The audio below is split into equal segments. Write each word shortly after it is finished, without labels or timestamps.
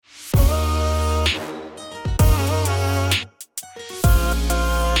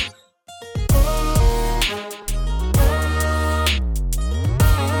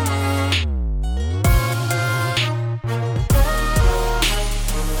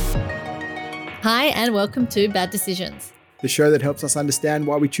Hi, and welcome to Bad Decisions. The show that helps us understand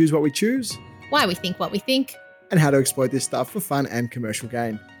why we choose what we choose Why we think what we think. and how to exploit this stuff for fun and commercial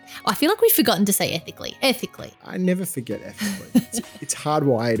gain. I feel like we've forgotten to say ethically. Ethically. I never forget ethically. It's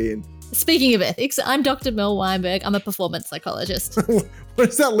hardwired in. Speaking of ethics, I'm Dr. Mel Weinberg. I'm a performance psychologist. What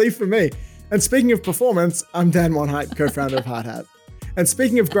does that leave for me? And speaking of performance, I'm Dan Monheit, co-founder of Hard Hat. And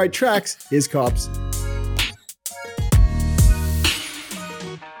speaking of great tracks, here's Cops.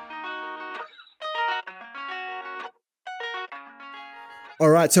 All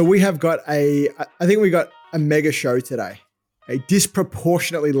right, so we have got I think we got a mega show today, a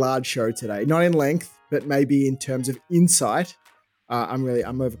disproportionately large show today, not in length, but maybe in terms of insight. I'm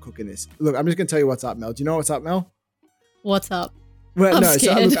overcooking this. Look, I'm just going to tell you what's up, Mel. Do you know what's up, Mel? What's up? Well, I'm no.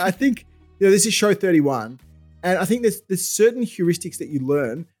 scared. So look, I think this is show 31, and I think there's certain heuristics that you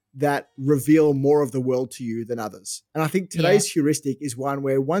learn that reveal more of the world to you than others. And I think today's heuristic is one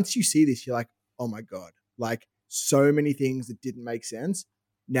where once you see this, you're like, oh my God, like so many things that didn't make sense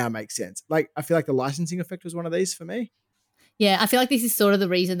now make sense. Like, I feel like the licensing effect was one of these for me. Yeah, I feel like this is sort of the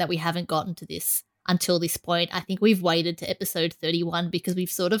reason that we haven't gotten to this until this point. I think we've waited to episode 31 because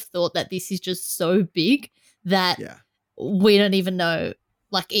we've sort of thought that this is just so big that we don't even know.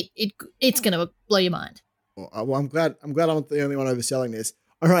 Like, it's going to blow your mind. Well, I'm glad I'm not the only one overselling this.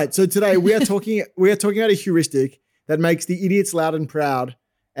 All right, so today we are talking about a heuristic that makes the idiots loud and proud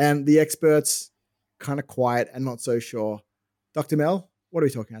and the experts kind of quiet and not so sure. Dr. Mel, what are we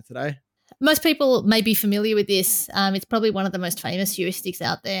talking about today? Most people may be familiar with this. It's probably one of the most famous heuristics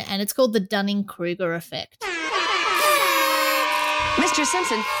out there, and it's called the Dunning-Kruger effect. Mr.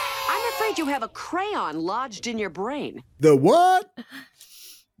 Simpson, I'm afraid you have a crayon lodged in your brain. The what?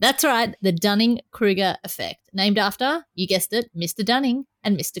 That's right, the Dunning-Kruger effect, named after, you guessed it, Mr. Dunning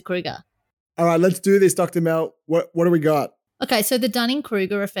and Mr. Kruger. All right, let's do this, Dr. Mel. What do we got? Okay, so the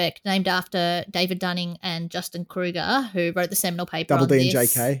Dunning-Kruger effect, named after David Dunning and Justin Kruger, who wrote the seminal paper Double on D this. and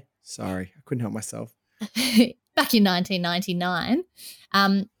JK. Sorry, I couldn't help myself. Back in 1999.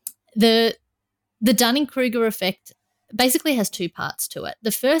 The Dunning-Kruger effect basically has two parts to it.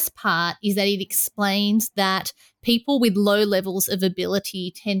 The first part is that it explains that people with low levels of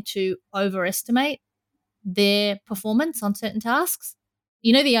ability tend to overestimate their performance on certain tasks.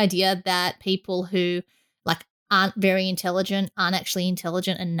 You know, the idea that people who aren't very intelligent aren't actually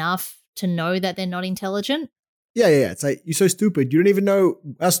intelligent enough to know that they're not intelligent. Yeah. It's like, you're so stupid. You don't even know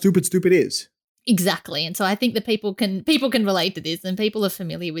how stupid is. Exactly. And so I think that people can relate to this, and people are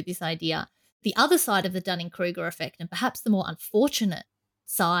familiar with this idea. The other side of the Dunning-Kruger effect, and perhaps the more unfortunate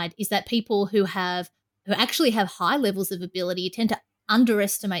side, is that people who actually have high levels of ability tend to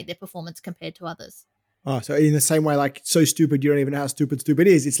underestimate their performance compared to others. Oh, so in the same way, like, so stupid, you don't even know how stupid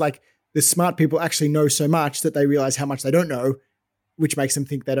is. It's like the smart people actually know so much that they realize how much they don't know, which makes them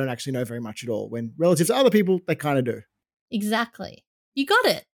think they don't actually know very much at all, when relative to other people, they kind of do. Exactly. You got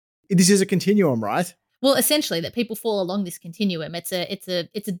it. This is a continuum, right? Well, essentially, that people fall along this continuum. It's a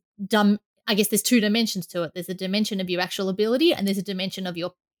dumb, I guess there's two dimensions to it. There's a dimension of your actual ability and there's a dimension of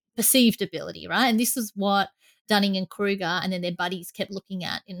your perceived ability, right? And this is what Dunning and Kruger and then their buddies kept looking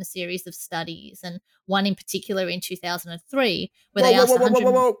at in a series of studies, and one in particular in 2003 where they asked 100...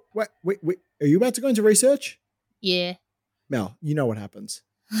 Whoa. Wait. Are you about to go into research? Yeah. Mel, you know what happens.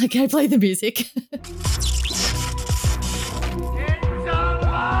 Okay, play the music.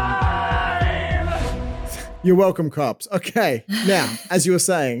 You're welcome, cops. Okay, now, as you were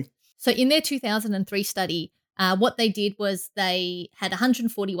saying. So in their 2003 study, what they did was they had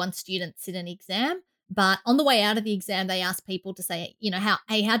 141 students sit an exam, but on the way out of the exam, they asked people to say, how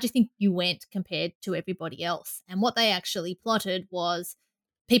do you think you went compared to everybody else? And what they actually plotted was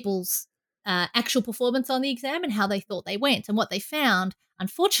people's actual performance on the exam and how they thought they went. And what they found,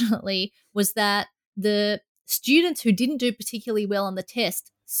 unfortunately, was that the students who didn't do particularly well on the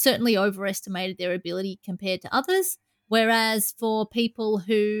test certainly overestimated their ability compared to others, whereas for people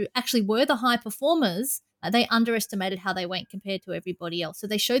who actually were the high performers, they underestimated how they went compared to everybody else. So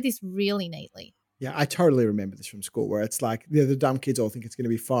they showed this really neatly. Yeah, I totally remember this from school, where it's like the dumb kids all think it's going to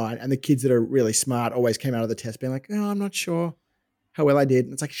be fine, and the kids that are really smart always came out of the test being like, oh, I'm not sure how well I did.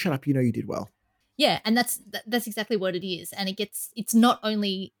 And it's like, shut up, you did well. Yeah, and that's exactly what it is. And it's not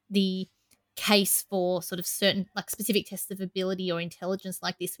only the case for sort of certain specific tests of ability or intelligence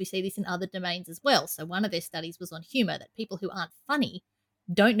like this. We see this in other domains as well. So one of their studies was on humor, that people who aren't funny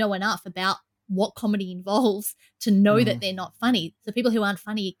don't know enough about what comedy involves to know that they're not funny. So people who aren't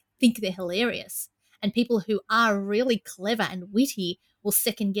funny think they're hilarious, and people who are really clever and witty will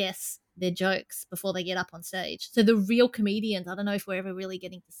second guess their jokes before they get up on stage. So the real comedians, I don't know if we're ever really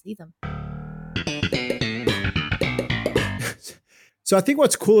getting to see them. So I think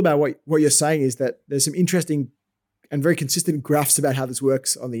what's cool about what you're saying is that there's some interesting and very consistent graphs about how this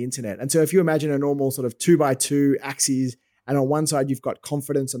works on the internet. And so if you imagine a normal sort of 2x2 axes, and on one side you've got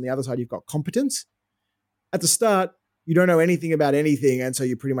confidence, on the other side you've got competence. At the start, you don't know anything about anything, and so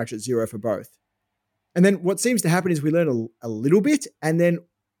you're pretty much at zero for both. And then what seems to happen is we learn a little bit, and then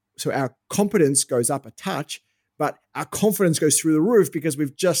so our competence goes up a touch, but our confidence goes through the roof because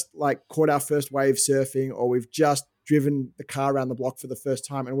we've just like caught our first wave surfing, or we've just driven the car around the block for the first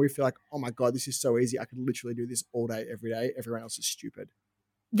time, and we feel like, oh my God, this is so easy. I could literally do this all day, every day. Everyone else is stupid.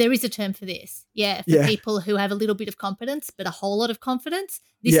 There is a term for this. Yeah. For people who have a little bit of competence, but a whole lot of confidence.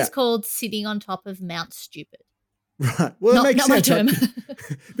 This is called sitting on top of Mount Stupid. Right. Well, it makes sense. My term.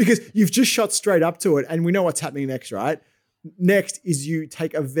 Right? Because you've just shot straight up to it, and we know what's happening next, right? Next is you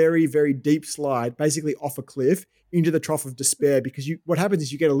take a very, very deep slide, basically off a cliff into the trough of despair, because what happens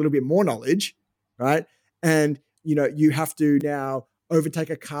is you get a little bit more knowledge, right? And you have to now overtake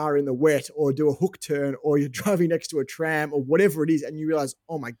a car in the wet, or do a hook turn, or you're driving next to a tram, or whatever it is, and you realize,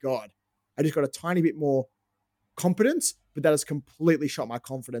 oh my God, I just got a tiny bit more competence, but that has completely shot my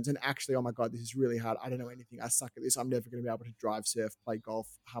confidence. And actually, oh my God, this is really hard. I don't know anything. I suck at this. I'm never going to be able to drive, surf, play golf,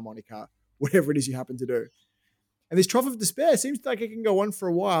 harmonica, whatever it is you happen to do. And this trough of despair seems like it can go on for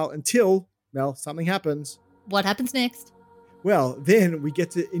a while until, well, something happens. What happens next? Well, then we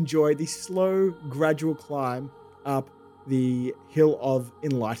get to enjoy the slow, gradual climb up the hill of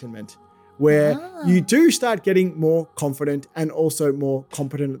enlightenment, where you do start getting more confident and also more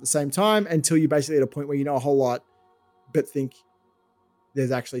competent at the same time, until you're basically at a point where you know a whole lot, but think there's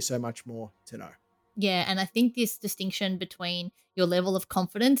actually so much more to know. Yeah, and I think this distinction between your level of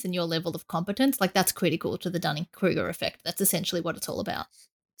confidence and your level of competence, like that's critical to the Dunning-Kruger effect. That's essentially what it's all about.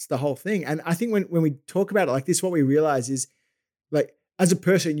 It's the whole thing. And I think when we talk about it like this, what we realize is, like, as a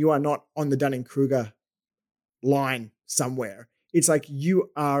person, you are not on the Dunning-Kruger line somewhere. It's like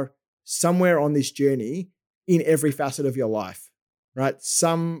you are somewhere on this journey in every facet of your life, right?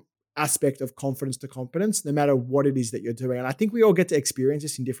 Some aspect of confidence to competence, no matter what it is that you're doing. And I think we all get to experience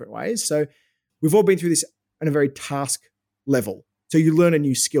this in different ways. So we've all been through this on a very task level. So you learn a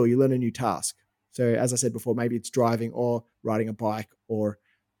new skill, you learn a new task. So as I said before, maybe it's driving or riding a bike or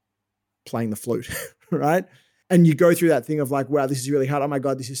playing the flute, right? And you go through that thing of like, wow, this is really hard. Oh my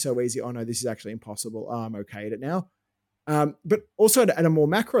God, this is so easy. Oh no, this is actually impossible. Oh, I'm okay at it now. But also at a more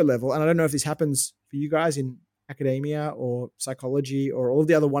macro level, and I don't know if this happens for you guys in academia or psychology or all of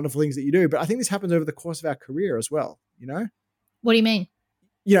the other wonderful things that you do, but I think this happens over the course of our career as well, What do you mean?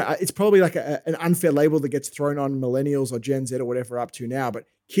 It's probably like an unfair label that gets thrown on millennials or Gen Z or whatever up to now, but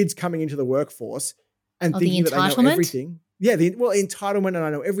kids coming into the workforce and thinking that they know everything. Yeah, entitlement, and I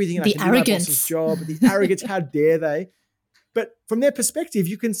know everything. And the I can arrogance. do my boss's job. The arrogance, how dare they? But from their perspective,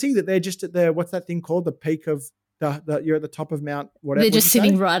 you can see that they're just at the, what's that thing called? The peak of you're at the top of Mount whatever. They're just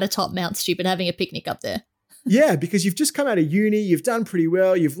sitting right atop Mount Stupid having a picnic up there. Yeah, because you've just come out of uni, you've done pretty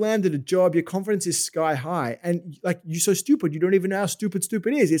well, you've landed a job, your confidence is sky high, and like you're so stupid, you don't even know how stupid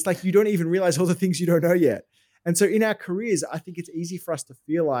is. It's like you don't even realize all the things you don't know yet. And so in our careers, I think it's easy for us to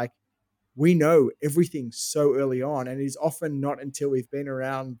feel like we know everything so early on, and it is often not until we've been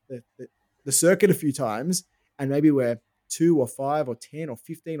around the circuit a few times, and maybe we're 2 or 5 or 10 or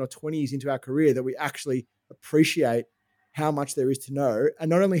 15 or 20 years into our career, that we actually appreciate how much there is to know. And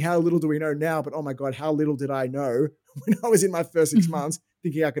not only how little do we know now, but oh my God, how little did I know when I was in my first 6 months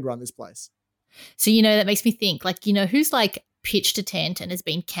thinking I could run this place. So, that makes me think, like, who's like pitched a tent and has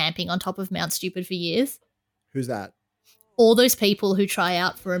been camping on top of Mount Stupid for years? Who's that? All those people who try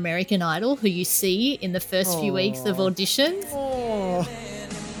out for American Idol, who you see in the first few weeks of auditions. Oh.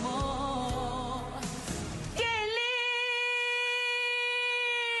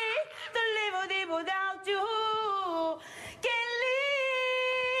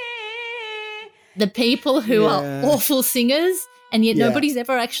 The people who are awful singers, and yet nobody's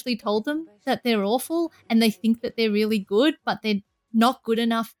ever actually told them that they're awful, and they think that they're really good, but they're not good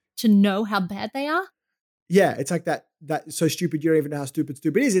enough to know how bad they are. Yeah, it's like that so stupid you don't even know how stupid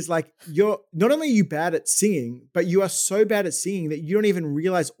is. It's like you're not only are you bad at singing, but you are so bad at singing that you don't even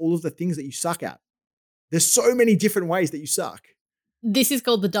realize all of the things that you suck at. There's so many different ways that you suck. This is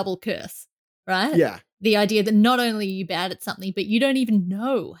called the double curse, right? Yeah. The idea that not only are you bad at something, but you don't even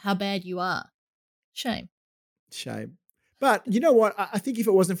know how bad you are. Shame. But you know what? I think if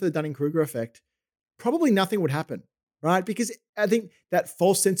it wasn't for the Dunning-Kruger effect, probably nothing would happen, right? Because I think that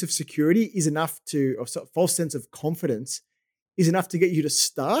false sense of security is enough false sense of confidence is enough to get you to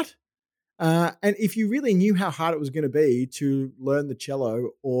start. And if you really knew how hard it was going to be to learn the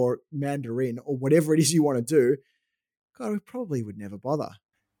cello or Mandarin or whatever it is you want to do, God, we probably would never bother.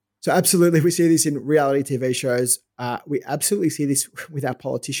 So absolutely, we see this in reality TV shows. We absolutely see this with our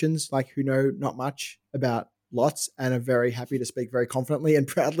politicians, like who know not much about lots and are very happy to speak very confidently and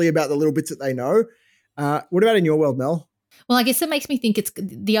proudly about the little bits that they know. What about in your world, Mel? Well, I guess it makes me think it's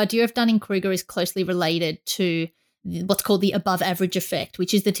the idea of Dunning-Kruger is closely related to what's called the above average effect,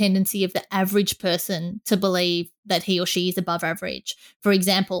 which is the tendency of the average person to believe that he or she is above average. For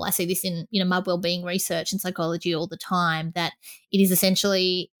example, I see this in my well-being research and psychology all the time, that it is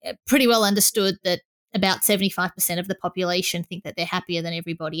essentially pretty well understood that about 75% of the population think that they're happier than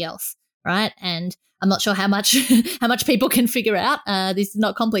everybody else, right? And I'm not sure how much people can figure out. This is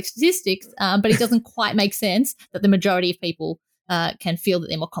not complex statistics, but it doesn't quite make sense that the majority of people can feel that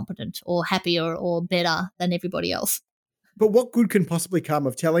they're more competent or happier or better than everybody else. But what good can possibly come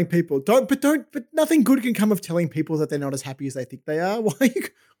of telling people but nothing good can come of telling people that they're not as happy as they think they are? Why are you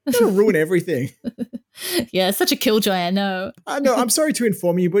going to ruin everything? Yeah, it's such a killjoy, I know. I know. I'm sorry to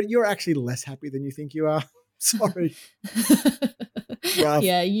inform you, but you're actually less happy than you think you are. Sorry.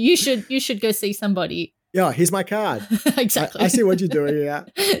 Yeah, you should go see somebody. Yeah, here's my card. Exactly. I see what you're doing here.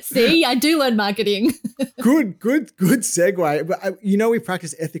 See, I do learn marketing. Good segue. But we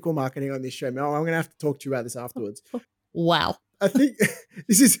practice ethical marketing on this show, Mel. I'm going to have to talk to you about this afterwards. Wow. I think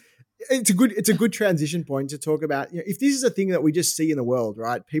it's a good transition point to talk about, if this is a thing that we just see in the world,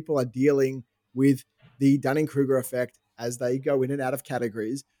 right? People are dealing with the Dunning-Kruger effect as they go in and out of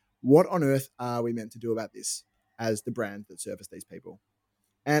categories. What on earth are we meant to do about this as the brand that service these people?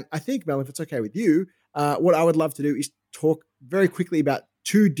 And I think, Mel, if it's okay with you, what I would love to do is talk very quickly about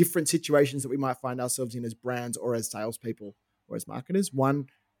two different situations that we might find ourselves in as brands or as salespeople or as marketers. One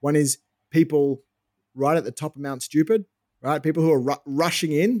is people right at the top of Mount Stupid, right? People who are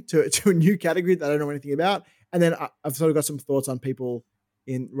rushing in to a new category that I don't know anything about. And then I've sort of got some thoughts on people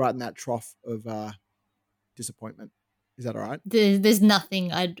right in that trough of disappointment. Is that all right? There's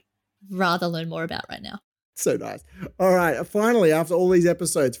nothing I'd rather learn more about right now. So nice. All right. Finally, after all these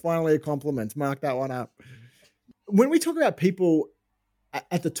episodes, finally a compliment. Mark that one up. When we talk about people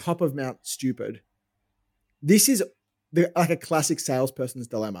at the top of Mount Stupid, this is like a classic salesperson's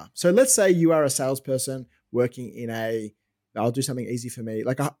dilemma. So let's say you are a salesperson working in I'll do something easy for me,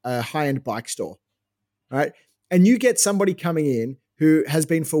 like a high-end bike store, right? And you get somebody coming in who has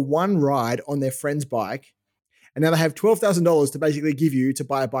been for one ride on their friend's bike, and now they have $12,000 to basically give you to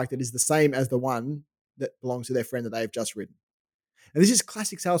buy a bike that is the same as the one that belongs to their friend that they've just ridden. And this is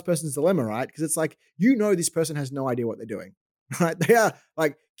classic salesperson's dilemma, right? Because it's like, this person has no idea what they're doing, right? They are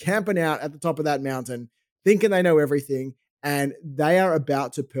like camping out at the top of that mountain, thinking they know everything, and they are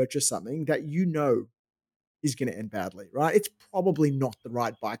about to purchase something that is going to end badly, right? It's probably not the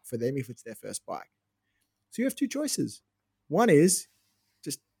right bike for them if it's their first bike. So you have two choices. One is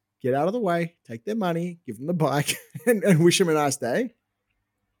just get out of the way, take their money, give them the bike, and wish them a nice day.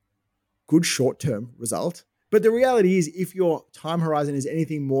 Good short-term result. But the reality is, if your time horizon is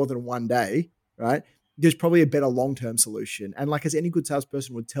anything more than one day, right, there's probably a better long-term solution. And like as any good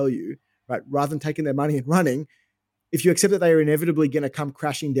salesperson would tell you, right, rather than taking their money and running, if you accept that they are inevitably going to come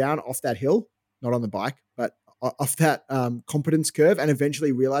crashing down off that hill, not on the bike, but off that competence curve, and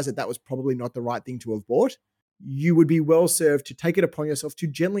eventually realize that was probably not the right thing to have bought, you would be well served to take it upon yourself to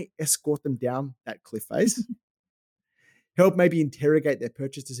gently escort them down that cliff face. Help maybe interrogate their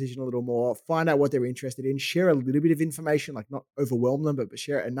purchase decision a little more, find out what they're interested in, share a little bit of information, like not overwhelm them, but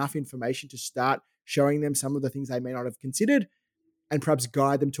share enough information to start showing them some of the things they may not have considered, and perhaps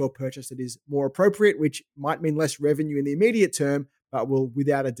guide them to a purchase that is more appropriate, which might mean less revenue in the immediate term, but will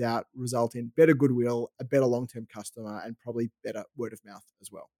without a doubt result in better goodwill, a better long-term customer, and probably better word of mouth as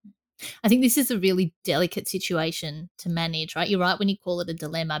well. I think this is a really delicate situation to manage, right? You're right when you call it a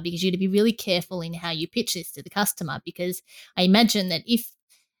dilemma, because you have to be really careful in how you pitch this to the customer, because I imagine that if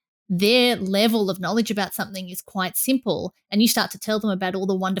their level of knowledge about something is quite simple and you start to tell them about all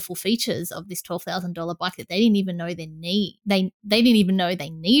the wonderful features of this $12,000 bike that they didn't even know they didn't even know they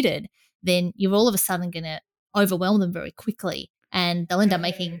needed, then you're all of a sudden going to overwhelm them very quickly and they'll end up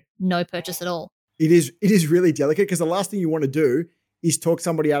making no purchase at all. It is really delicate, because the last thing you want to do is talk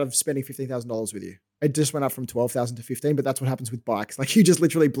somebody out of spending $15,000 with you. It just went up from $12,000 to $15,000, but that's what happens with bikes. Like you just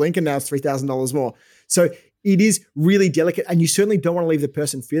literally blink and now it's $3,000 more. So it is really delicate, and you certainly don't want to leave the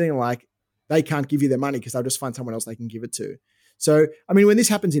person feeling like they can't give you their money because they'll just find someone else they can give it to. So, I mean, when this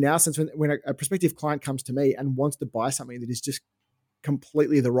happens in our sense, when a prospective client comes to me and wants to buy something that is just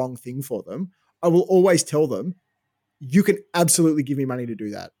completely the wrong thing for them, I will always tell them, you can absolutely give me money to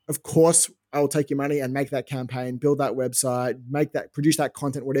do that. Of course, I will take your money and make that campaign, build that website, produce that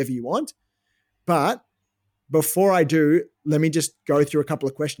content, whatever you want. But before I do, let me just go through a couple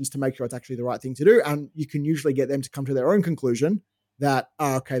of questions to make sure it's actually the right thing to do. And you can usually get them to come to their own conclusion that,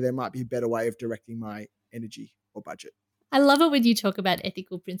 okay, there might be a better way of directing my energy or budget. I love it when you talk about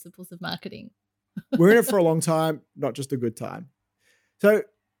ethical principles of marketing. We're in it for a long time, not just a good time. So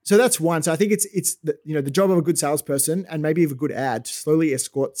that's one. So I think it's the job of a good salesperson and maybe of a good ad to slowly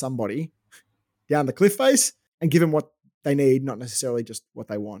escort somebody down the cliff face and give them what they need, not necessarily just what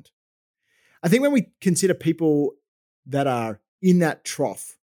they want. I think when we consider people that are in that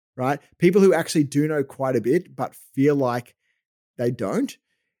trough, right? People who actually do know quite a bit but feel like they don't,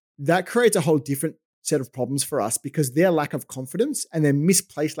 that creates a whole different set of problems for us because their lack of confidence and their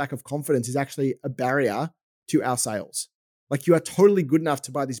misplaced lack of confidence is actually a barrier to our sales. Like you are totally good enough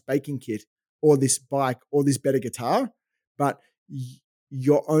to buy this baking kit or this bike or this better guitar, but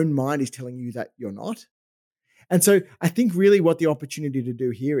your own mind is telling you that you're not. And so I think really what the opportunity to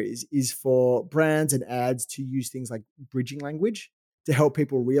do here is for brands and ads to use things like bridging language to help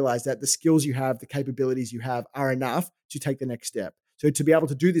people realize that the skills you have, the capabilities you have are enough to take the next step. So to be able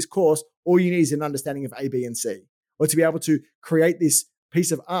to do this course, all you need is an understanding of A, B, and C. Or to be able to create this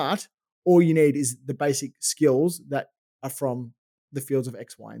piece of art, all you need is the basic skills that are from the fields of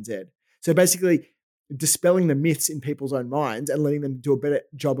X, Y, and Z. So basically dispelling the myths in people's own minds and letting them do a better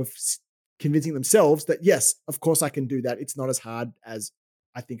job of convincing themselves that, yes, of course I can do that. It's not as hard as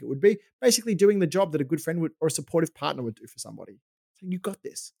I think it would be. Basically doing the job that a good friend would or a supportive partner would do for somebody. So you got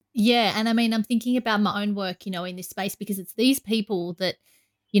this. Yeah. And I mean, I'm thinking about my own work, in this space because it's these people that,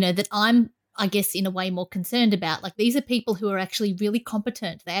 that I'm, I guess, in a way more concerned about. Like these are people who are actually really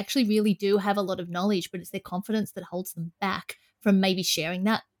competent. They actually really do have a lot of knowledge, but it's their confidence that holds them back from maybe sharing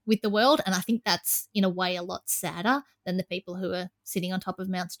that with the world. And I think that's in a way a lot sadder than the people who are sitting on top of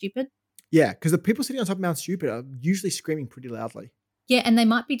Mount Stupid. Yeah, because the people sitting on top of Mount Stupid are usually screaming pretty loudly. Yeah, and they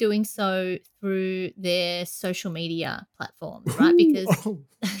might be doing so through their social media platforms, right? Because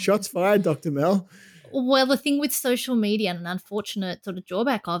shots fired, Dr. Mel. Well, the thing with social media and an unfortunate sort of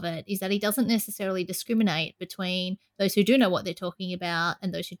drawback of it is that he doesn't necessarily discriminate between those who do know what they're talking about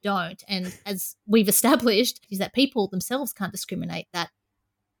and those who don't. And as we've established, is that people themselves can't discriminate that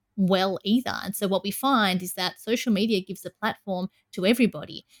well either. And so what we find is that social media gives a platform to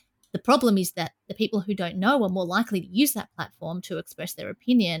everybody. The problem is that the people who don't know are more likely to use that platform to express their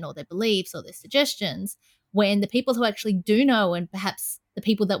opinion or their beliefs or their suggestions, when the people who actually do know and perhaps the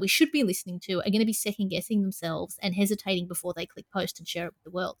people that we should be listening to are going to be second-guessing themselves and hesitating before they click post and share it with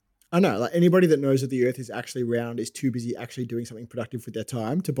the world. I know, like anybody that knows that the earth is actually round is too busy actually doing something productive with their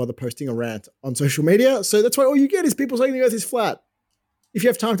time to bother posting a rant on social media. So that's why all you get is people saying the earth is flat. If you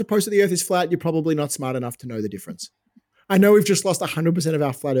have time to post that the earth is flat, you're probably not smart enough to know the difference. I know we've just lost 100% of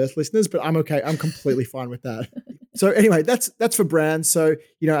our flat earth listeners, but I'm okay. I'm completely fine with that. So anyway, that's for brands. So,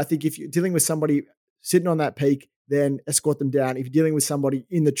 I think if you're dealing with somebody sitting on that peak, then escort them down. If you're dealing with somebody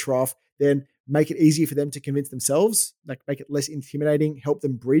in the trough, then make it easier for them to convince themselves, like make it less intimidating, help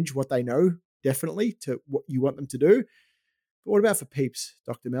them bridge what they know, definitely, to what you want them to do. But what about for peeps,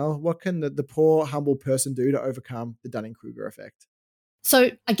 Dr. Mel? What can the poor, humble person do to overcome the Dunning-Kruger effect?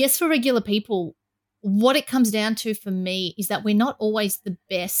 So I guess for regular people, what it comes down to for me is that we're not always the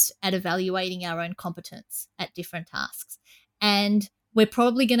best at evaluating our own competence at different tasks. And we're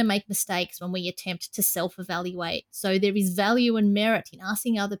probably going to make mistakes when we attempt to self-evaluate. So there is value and merit in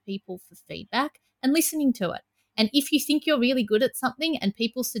asking other people for feedback and listening to it. And if you think you're really good at something and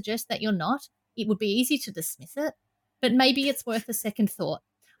people suggest that you're not, it would be easy to dismiss it, but maybe it's worth a second thought.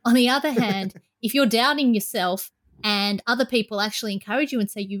 On the other hand, if you're doubting yourself and other people actually encourage you and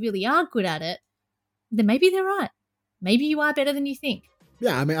say you really are good at it, then maybe they're right. Maybe you are better than you think.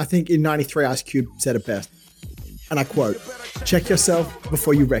 Yeah, I mean, I think in 93, Ice Cube said it best. And I quote, check yourself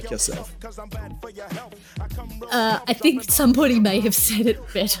before you wreck yourself. I think somebody may have said it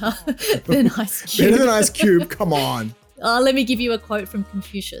better than Ice Cube. Better than Ice Cube? Come on. Let me give you a quote from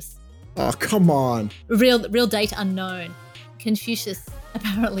Confucius. Oh, come on. Real date unknown. Confucius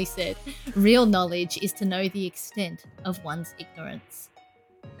apparently said, real knowledge is to know the extent of one's ignorance.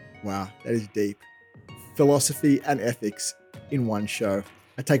 Wow, that is deep. Philosophy and ethics in one show.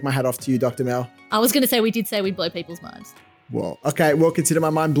 I take my hat off to you, Dr. Mel. I was going to say we did say we'd blow people's minds. Well, okay, well, consider my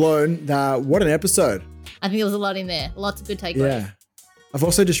mind blown. What an episode. I think there was a lot in there. Lots of good takeaways. Yeah. I've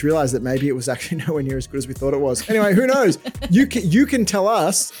also just realized that maybe it was actually nowhere near as good as we thought it was. Anyway, who knows? You can tell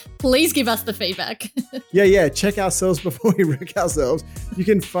us. Please give us the feedback. Yeah. Check ourselves before we wreck ourselves. You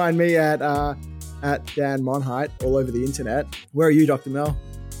can find me at Dan Monheit all over the internet. Where are you, Dr. Mel?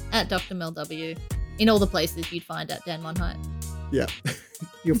 At Dr. Mel W. In all the places you'd find at Dan Monheit. Yeah.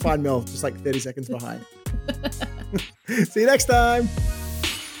 You'll find Mel just like 30 seconds behind. See you next time.